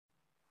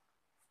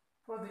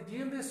For the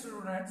GMDSS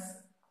students,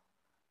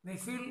 they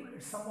feel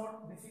it's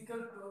somewhat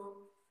difficult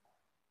to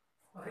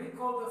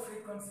recall the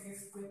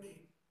frequencies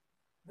quickly.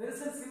 There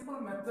is a simple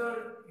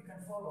method you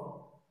can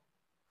follow.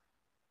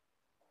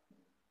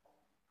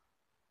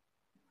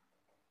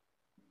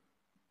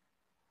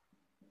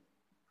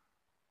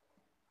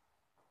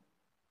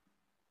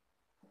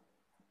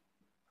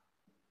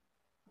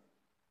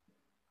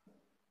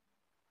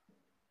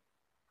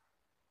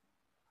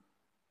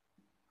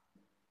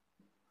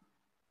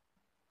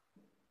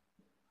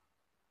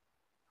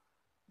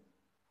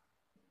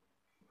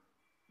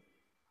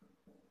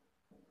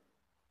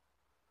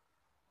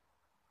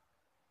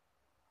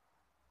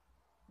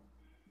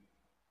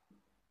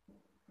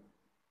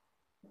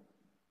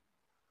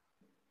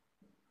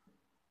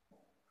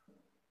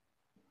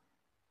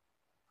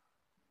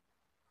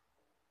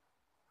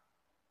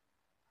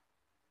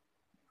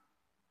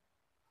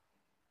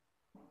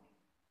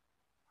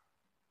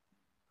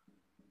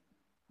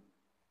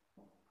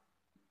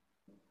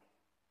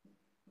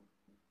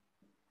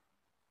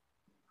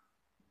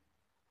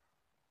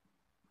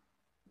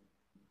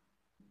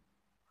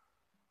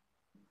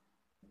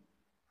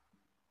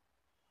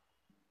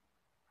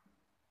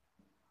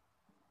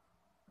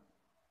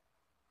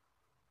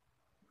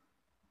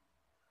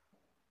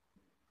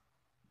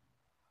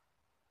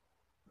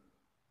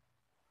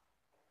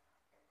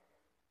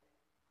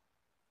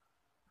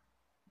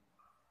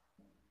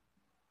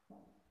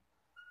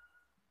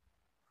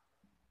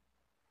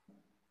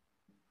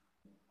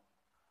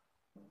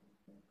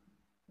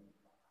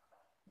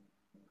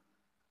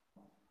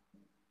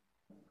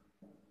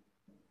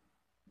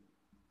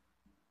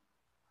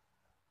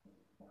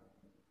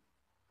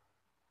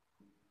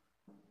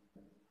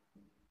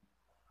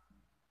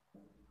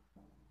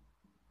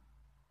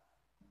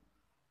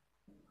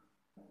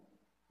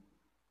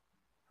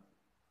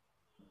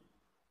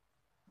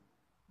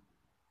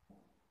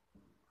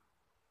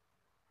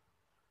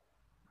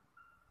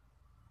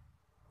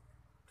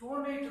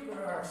 (218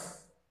 kHz)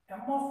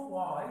 M of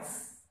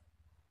voice,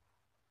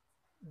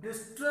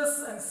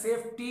 distress and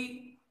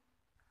safety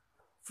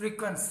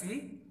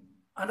frequency,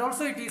 and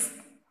also it is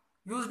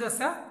used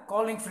as a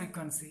calling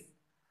frequency.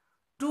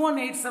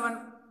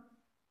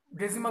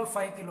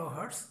 2187.5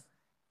 kHz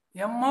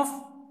M of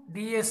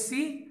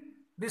DSC,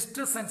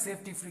 distress and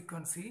safety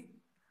frequency.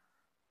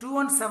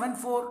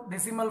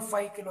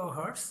 2174.5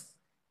 kHz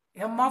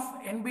M of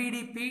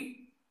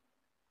NBDP,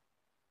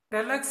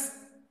 telex,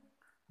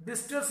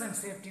 distress and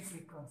safety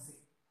frequency.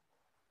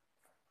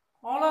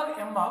 All are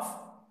MF,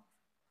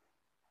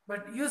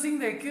 but using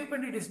the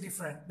equipment it is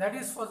different. That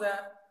is for the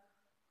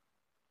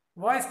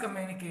voice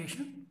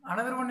communication.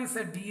 Another one is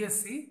a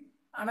DSC,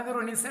 another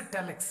one is a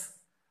telex.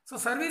 So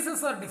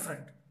services are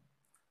different.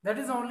 That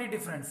is the only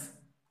difference.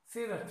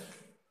 See that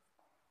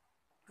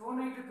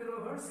 292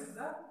 kHz is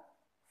the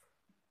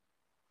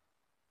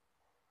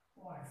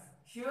voice.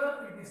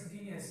 Here it is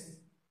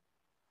DSC,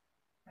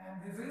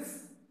 and this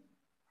is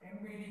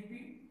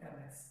NBDP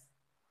telex.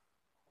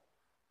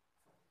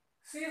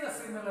 See the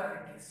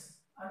similarities.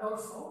 And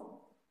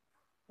also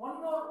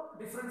one more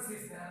difference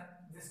is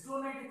that this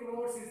 290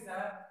 kHz is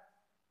the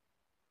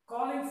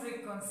calling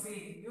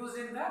frequency used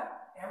in the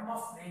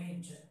MF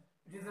range.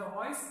 It is a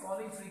voice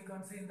calling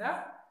frequency in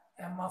the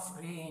MF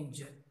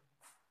range.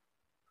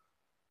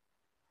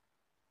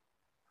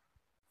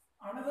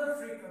 Another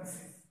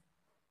frequency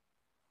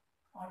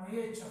on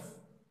VHF,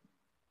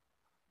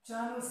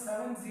 channel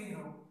 70,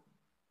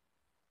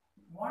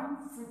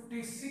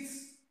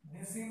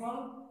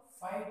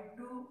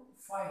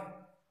 156.525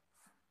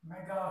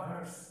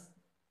 megahertz.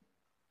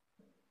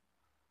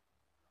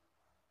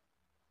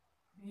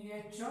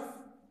 VHF,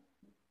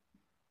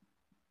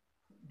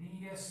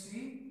 DSC,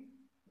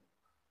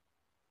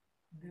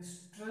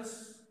 distress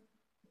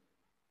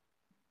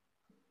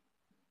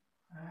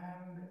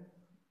and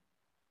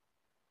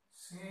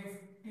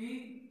safety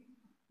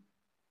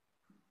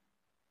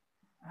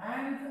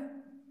and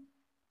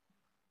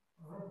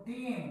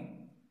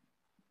routine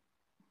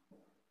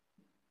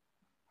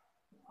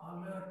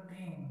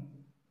alerting.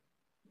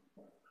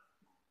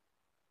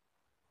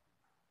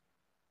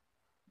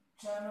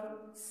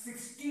 Channel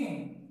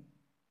 16,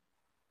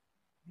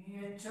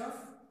 VHF,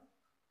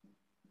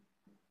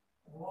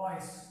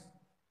 voice,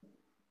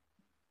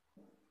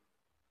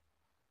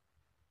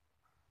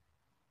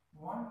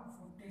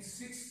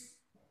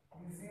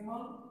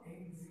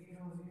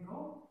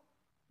 156.800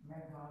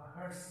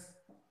 megahertz.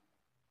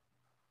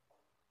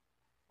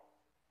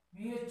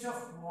 VHF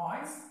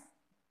voice,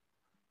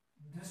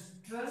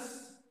 distress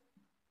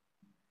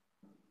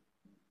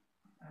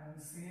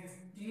and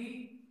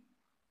safety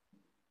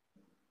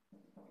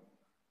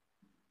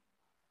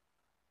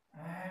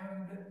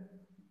and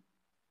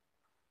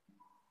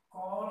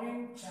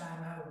calling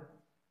channel.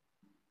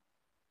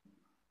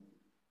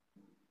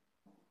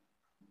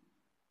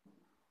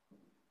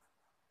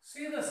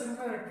 See the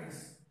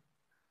similarities.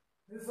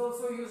 This is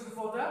also used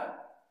for the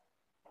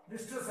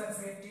distress and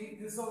safety.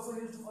 This is also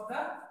used for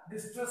the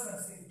distress and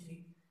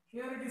safety.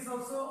 Here it is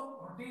also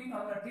routine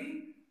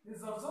alerting. This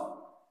is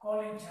also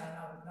calling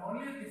channel. The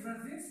only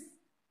difference is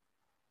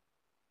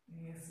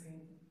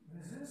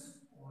This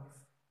is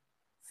voice.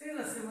 See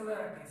the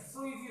similarities. So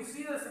if you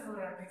see the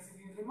similarities, if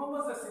you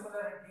remember the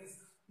similarities,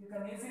 you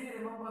can easily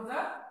remember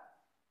the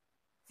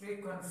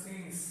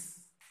frequencies.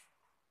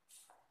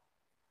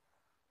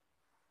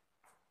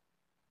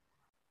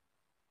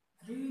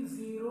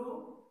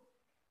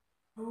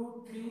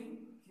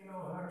 3023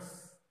 kilohertz.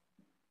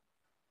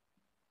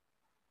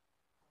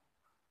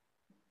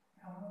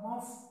 M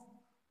of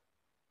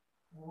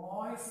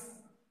voice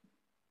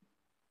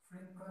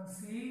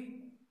frequency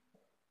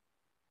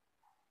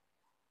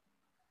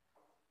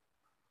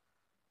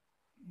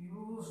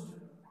used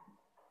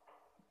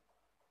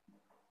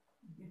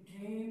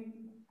between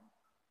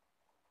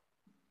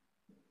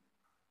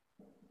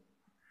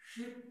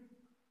ship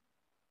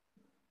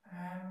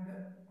and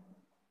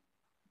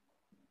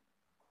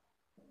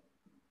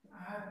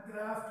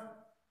aircraft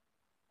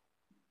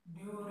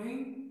during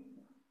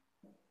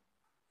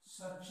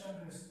search and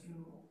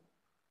rescue.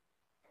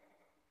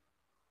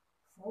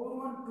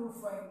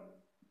 4125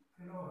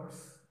 kilohertz.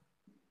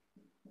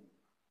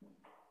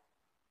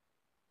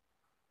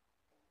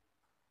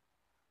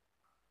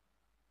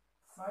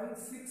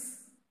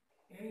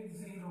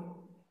 5680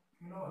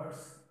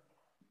 kilohertz.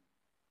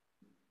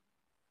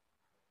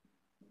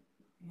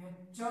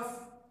 HF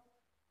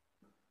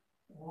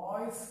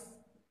voice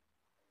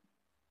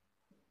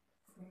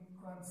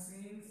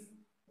frequencies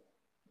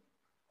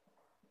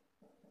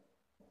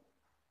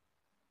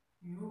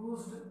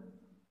used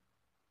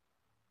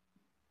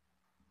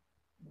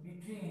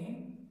between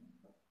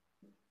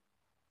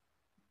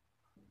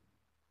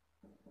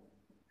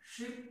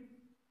ship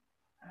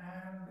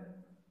and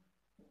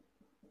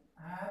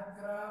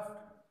aircraft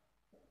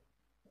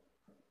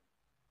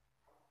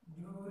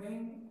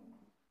during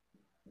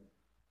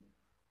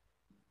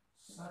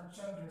search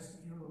and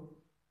rescue.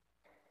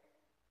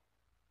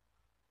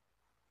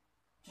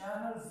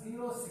 Channel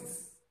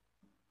 06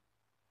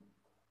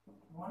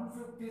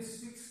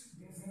 156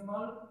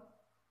 decimal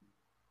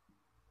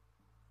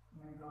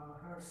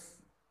megahertz.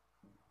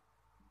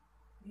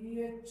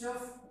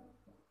 EHF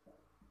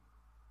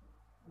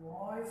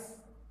voice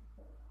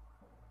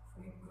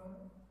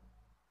frequency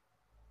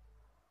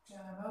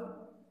channel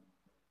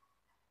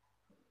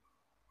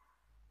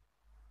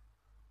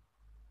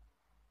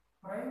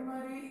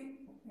primary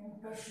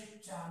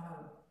intership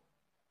channel.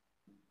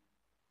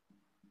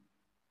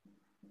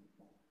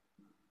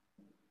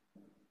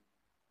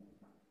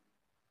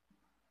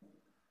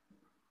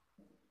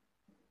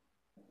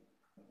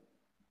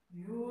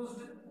 Used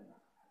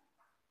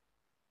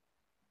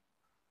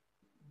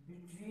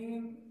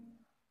between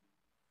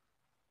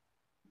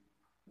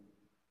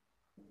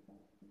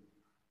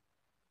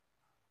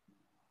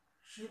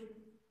ship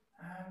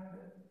and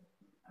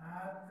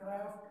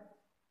aircraft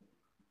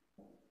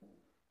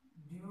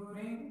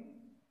during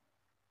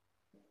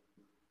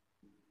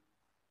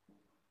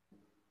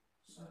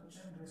search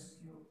and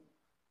rescue.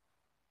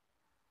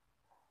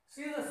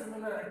 See the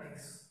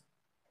similarities.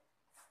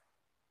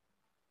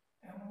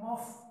 M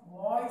of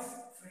voice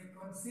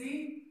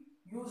frequency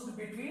used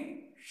between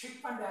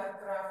ship and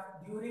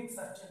aircraft during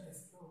search and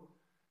rescue.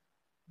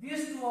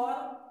 These two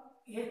are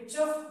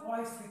HF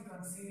voice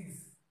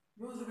frequencies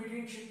used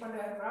between ship and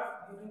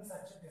aircraft during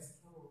search and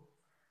rescue.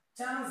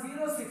 Channel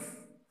 06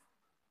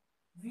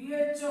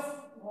 VHF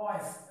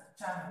voice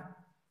channel.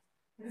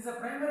 It is a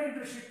primary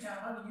intership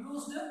channel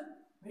used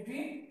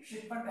between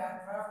ship and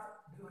aircraft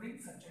during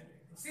search and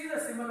rescue. See the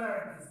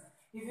similarities.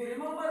 If you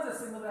remember the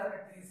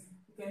similarities,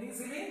 you can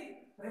easily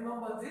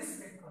remember these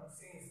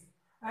frequencies.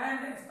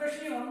 And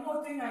especially one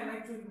more thing I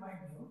like to remind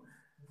you,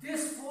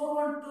 this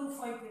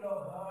 4125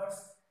 kilohertz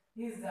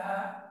is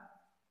the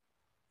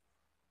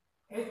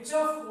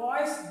HF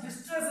voice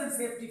distress and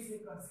safety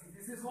frequency.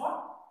 This is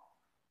what?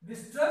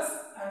 Distress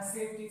and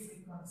safety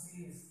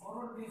frequencies.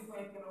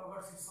 4125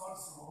 kilohertz is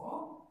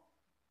also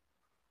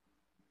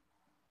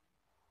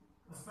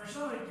the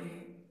specialty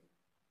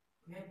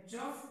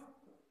HF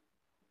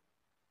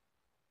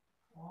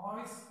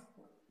voice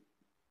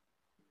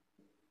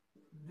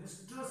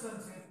distress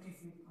and safety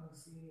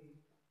frequency.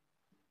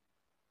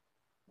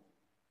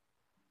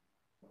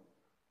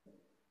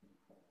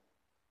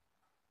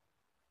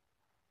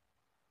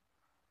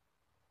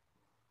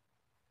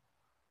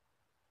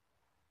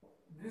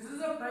 This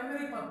is a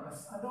primary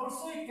purpose, and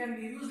also it can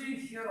be used in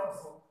here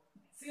also.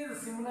 See the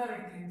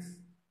similarities.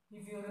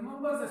 If you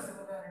remember the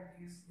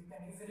similarities, you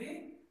can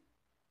easily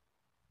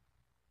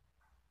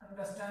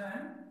understand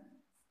and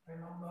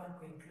remember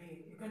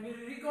quickly. You can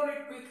recall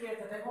it quickly at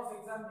the time of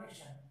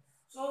examination.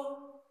 So,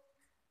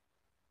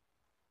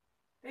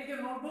 take a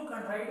notebook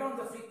and write down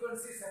the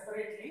frequencies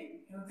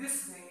separately. In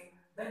this way,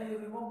 then you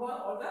remember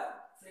all the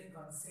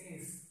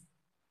frequencies.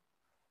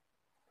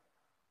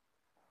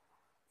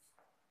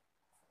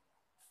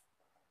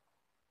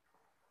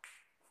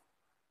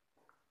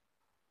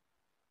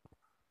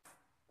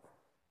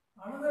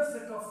 Another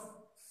set of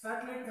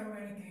satellite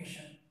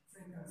communication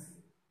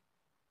frequency.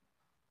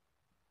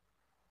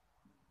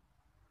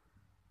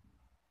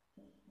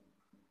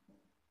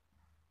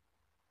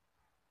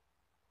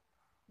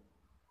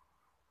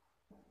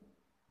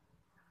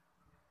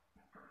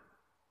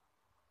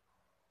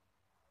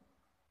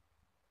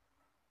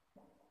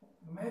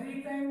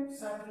 maritime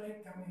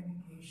satellite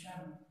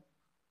communication.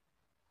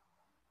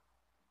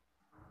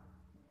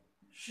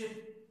 Ship,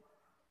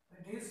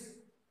 that is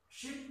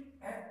ship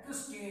at the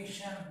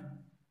station.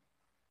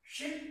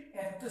 Ship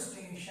at the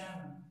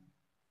station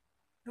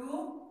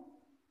to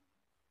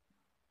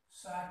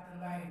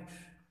satellite.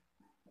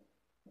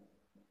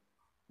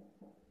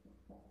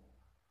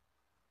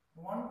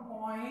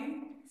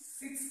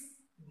 1.6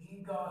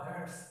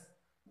 gigahertz.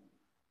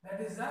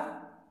 That is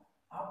the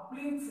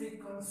uplink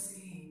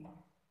frequency.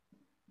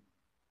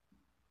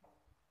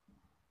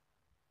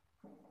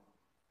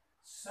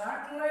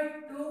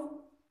 Satellite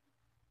to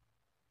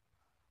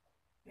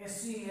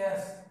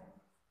SES,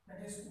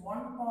 that is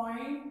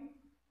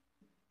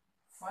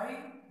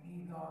 1.5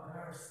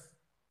 gigahertz.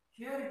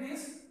 Here it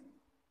is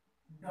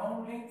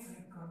downlink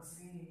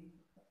frequency.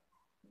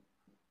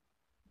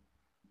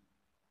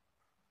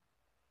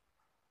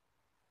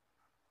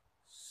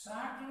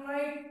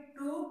 Satellite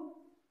to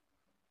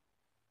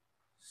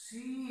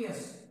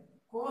CES,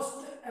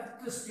 coast at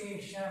the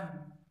station,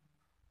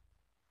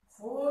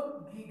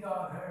 4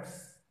 gigahertz.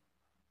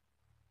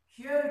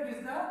 Here it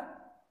is the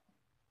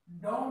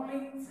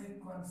downlink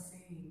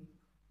frequency.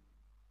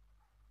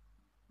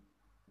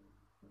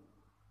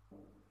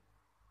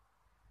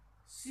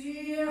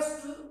 CES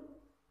to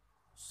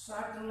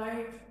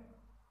satellite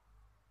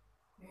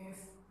is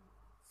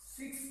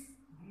 6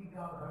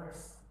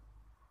 gigahertz.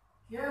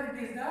 Here it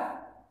is the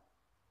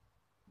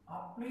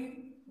uplink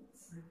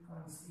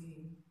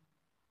frequency.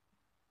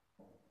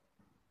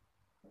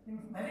 In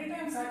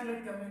maritime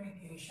satellite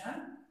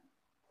communication,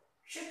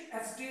 ship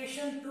at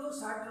station to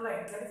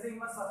satellite, that is the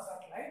image of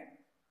satellite,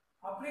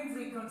 uplink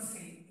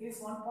frequency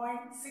is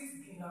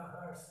 1.6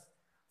 gigahertz.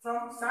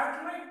 From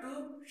satellite to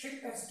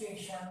ship at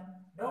station,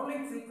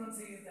 downlink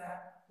frequency is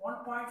at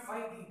 1.5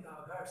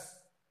 gigahertz.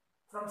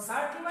 From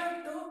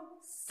satellite to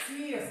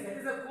CS, that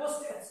is the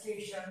coast at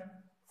station,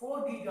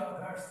 4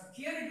 gigahertz.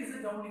 Here it is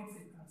the downlink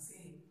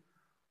frequency.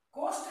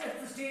 Coast at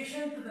the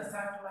station to the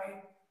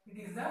satellite, it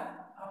is the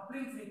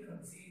uplink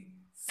frequency,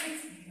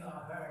 6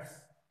 gigahertz.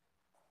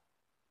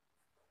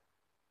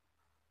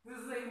 This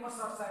is the image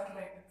of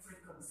satellite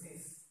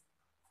frequencies.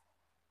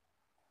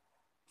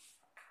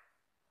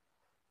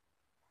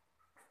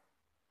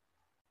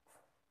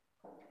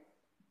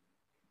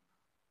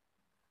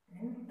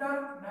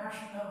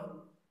 International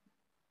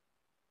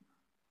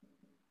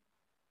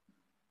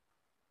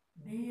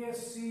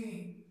DSC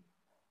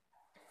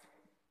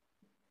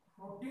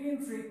routine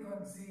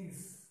frequencies.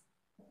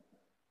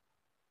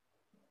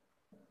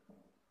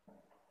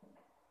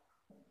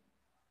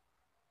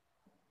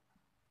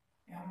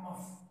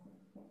 MF.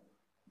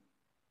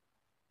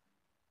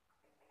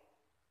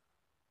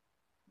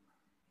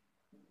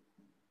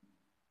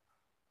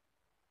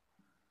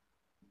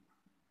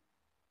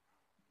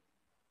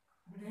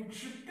 Between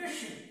ship to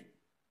ship,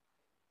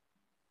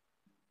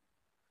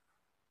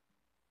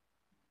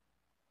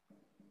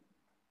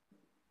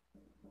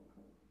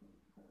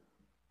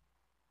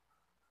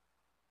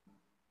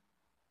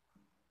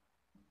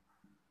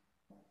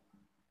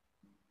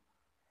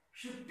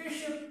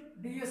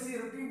 DSC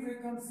routine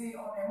frequency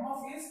on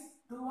MF is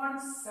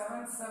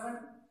 2177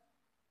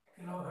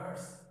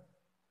 kilohertz.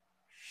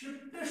 Ship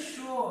to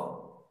shore,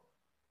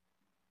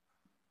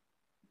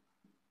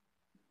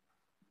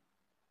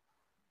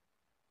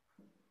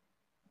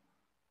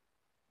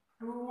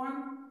 two one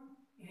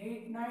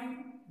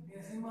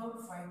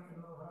 89.5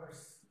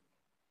 kilohertz.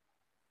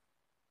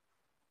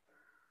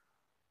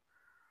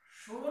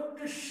 Shore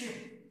to ship,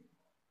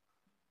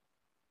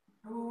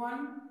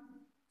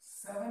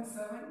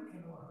 2177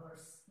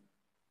 kilohertz.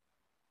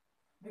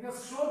 Because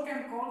shore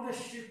can call the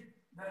ship,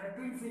 the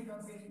routine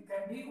frequency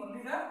can be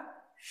only the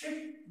ship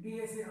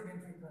DSC routine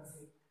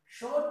frequency.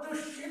 Shore to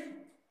ship,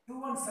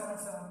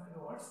 2177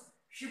 kilohertz.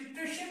 Ship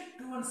to ship,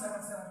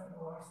 2177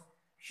 kilohertz.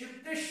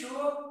 Ship to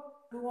shore,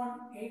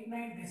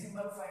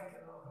 2189.5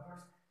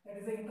 kilohertz. That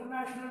is the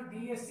international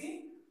DSC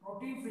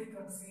routine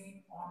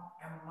frequency on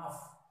MF.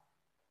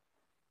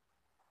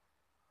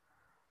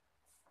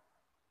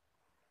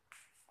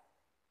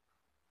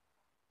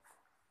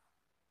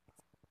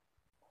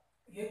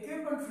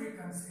 Equipment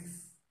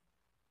frequencies.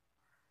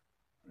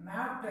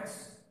 Nav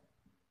text,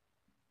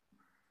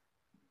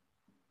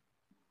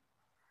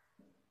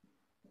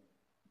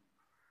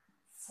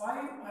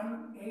 5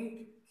 and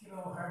 8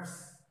 kilohertz.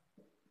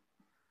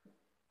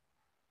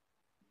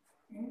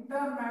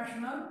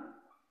 International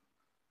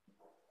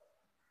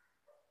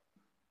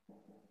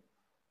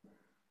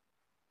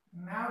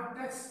nav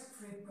text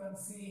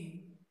frequency,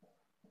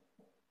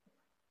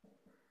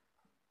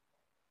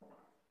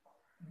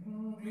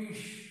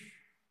 English,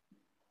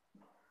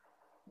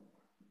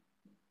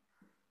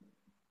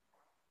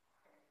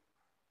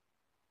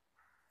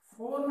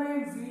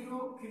 490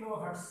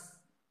 kilohertz.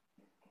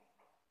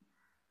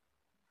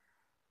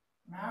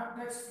 Nav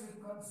text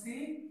frequency,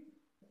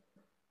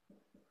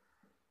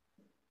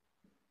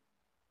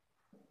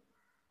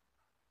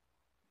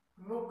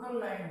 local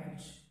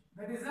language,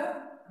 that is a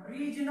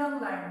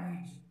regional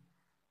language.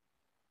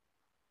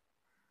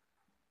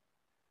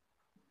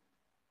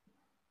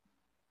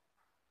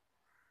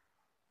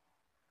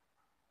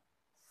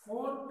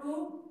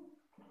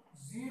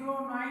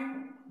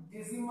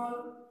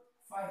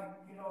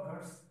 4209.5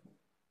 kilohertz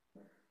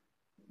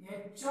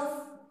HF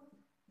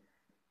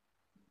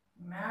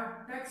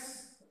navtex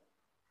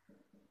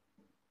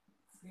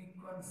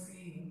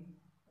frequency.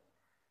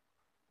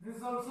 This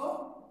is also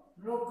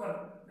local,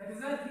 that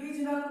is a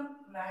regional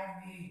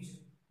language.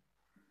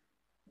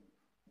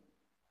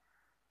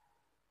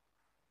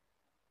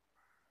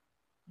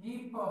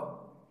 EPUB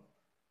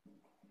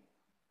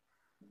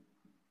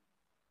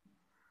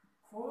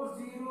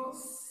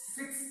 406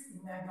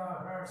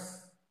 megahertz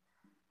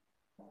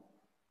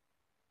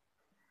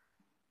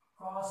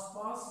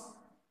cospas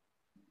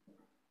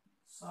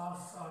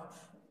sarsat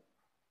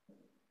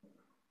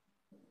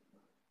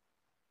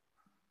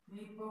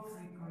EPUB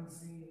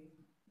frequency.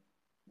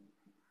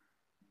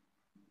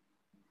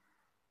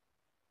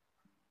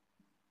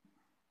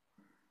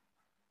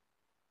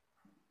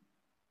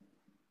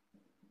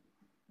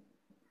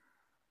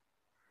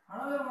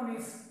 Another one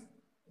is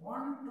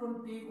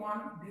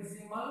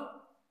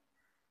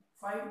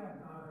 121.5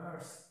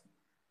 megahertz.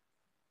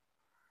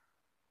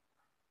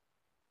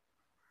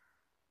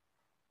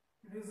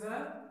 It is a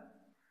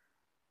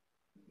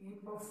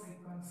EPUB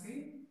frequency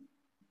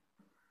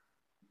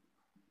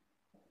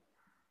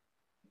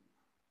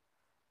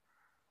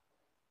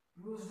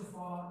used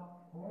for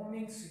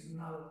homing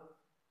signal.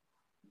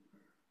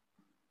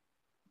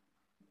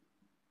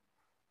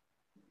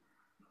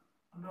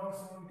 And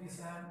also it is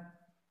an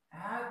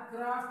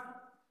aircraft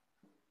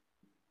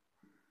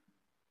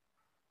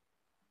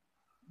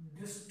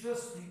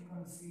distress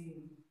frequency.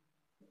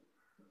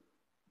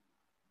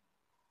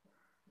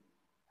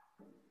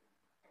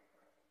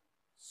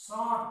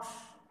 SOT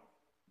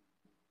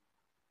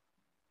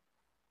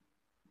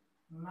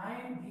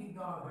 9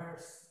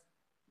 gigahertz,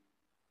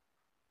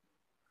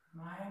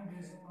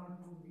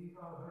 9.2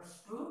 gigahertz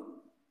to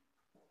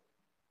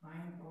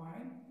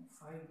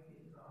 9.5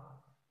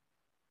 gigahertz.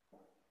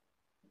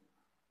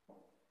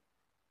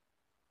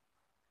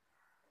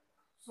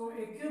 So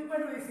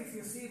equipment wise, if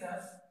you see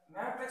that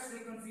navtex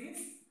frequency is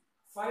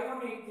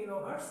 518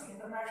 kilohertz,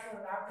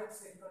 international navtex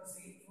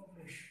frequency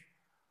English.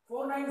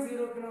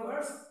 490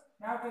 kilohertz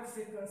navtex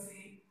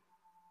frequency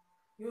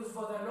used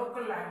for the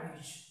local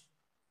language,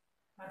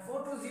 and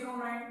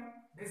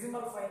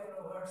 4209.5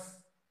 kilohertz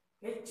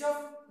HF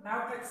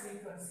navtex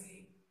frequency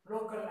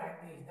local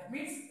language, that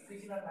means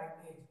regional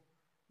language.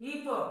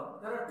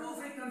 EPUB, there are two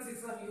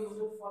frequencies are used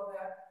for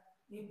the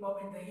EPUB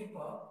in the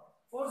EPUB.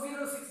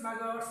 406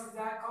 megahertz is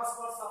the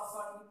cospas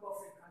sarsat EPUB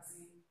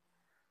frequency,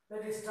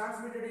 that is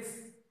transmitted is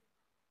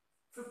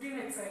 15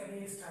 XID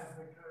is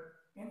transmitted,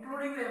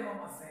 including the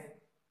MMSI,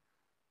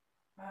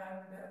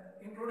 and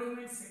including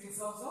means it is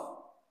also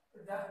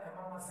the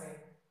MMSI,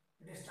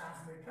 it is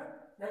transmitted,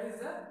 that is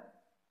the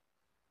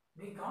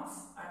becomes,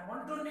 and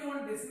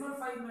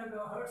 121.5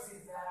 megahertz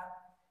is the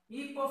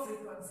EPUB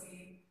frequency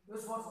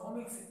used for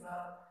homing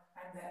signal,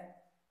 and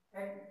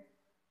then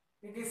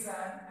it is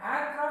an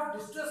aircraft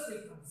distress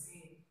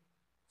frequency.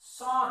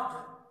 SOT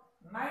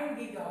 9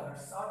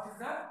 gigahertz. SOT is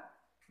the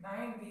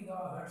 9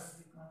 gigahertz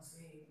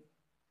frequency.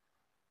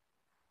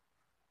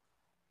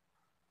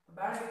 The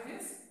bandwidth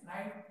is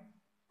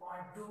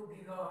 9.2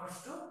 gigahertz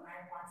to 9.5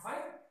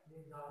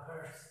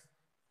 gigahertz.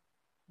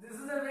 This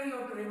is the way you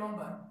have to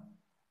remember.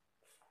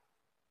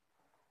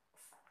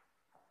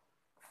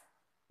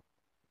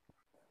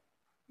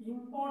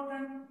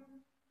 Important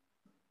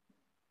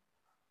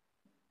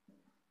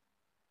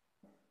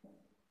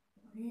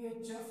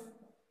VHF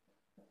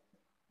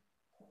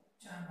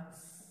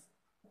channels.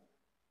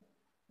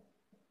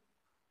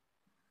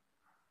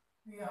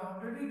 We have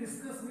already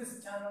discussed this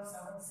channel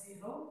 70,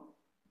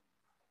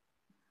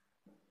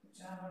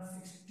 channel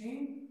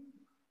 16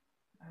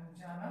 and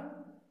channel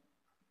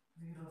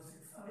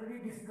 06. Already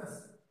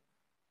discussed.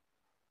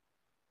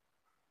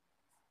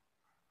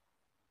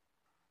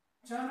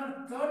 Channel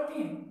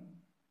 13.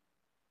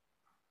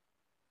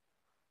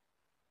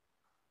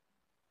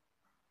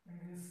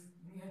 It is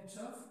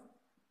VHF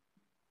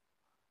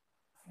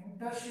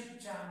intership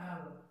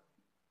channel.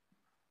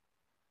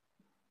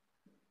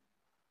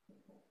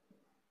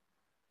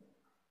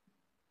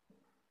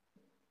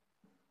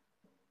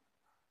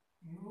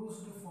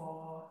 Used for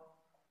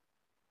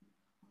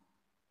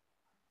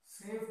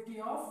safety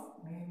of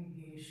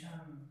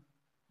navigation.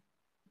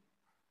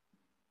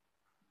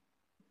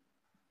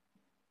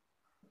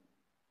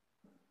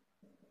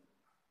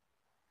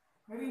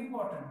 Very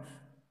important.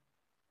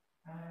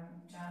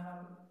 And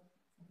channel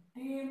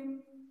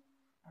 15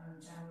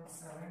 and channel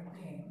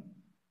 17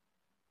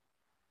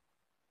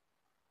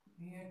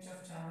 VHF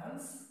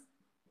channels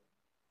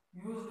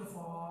used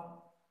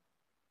for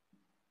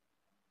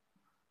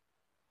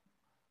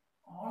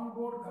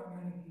onboard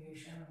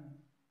communication.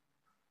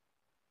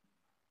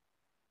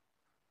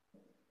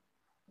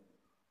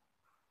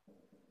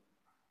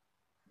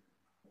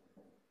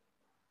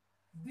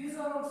 These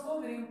are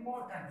also very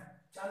important.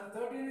 Channel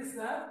 13 is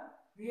the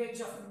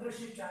VHF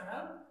intership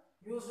channel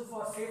used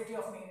for safety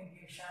of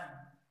navigation,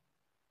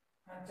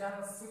 and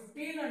channel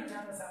 15 and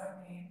channel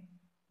 17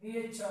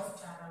 VHF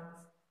channels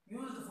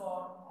used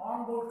for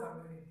onboard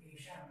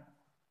communication.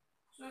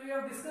 So we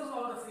have discussed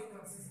all the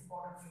frequencies,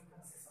 important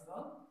frequencies and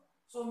all.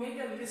 So make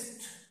a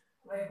list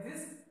like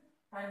this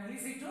and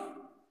easy to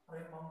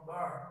remember.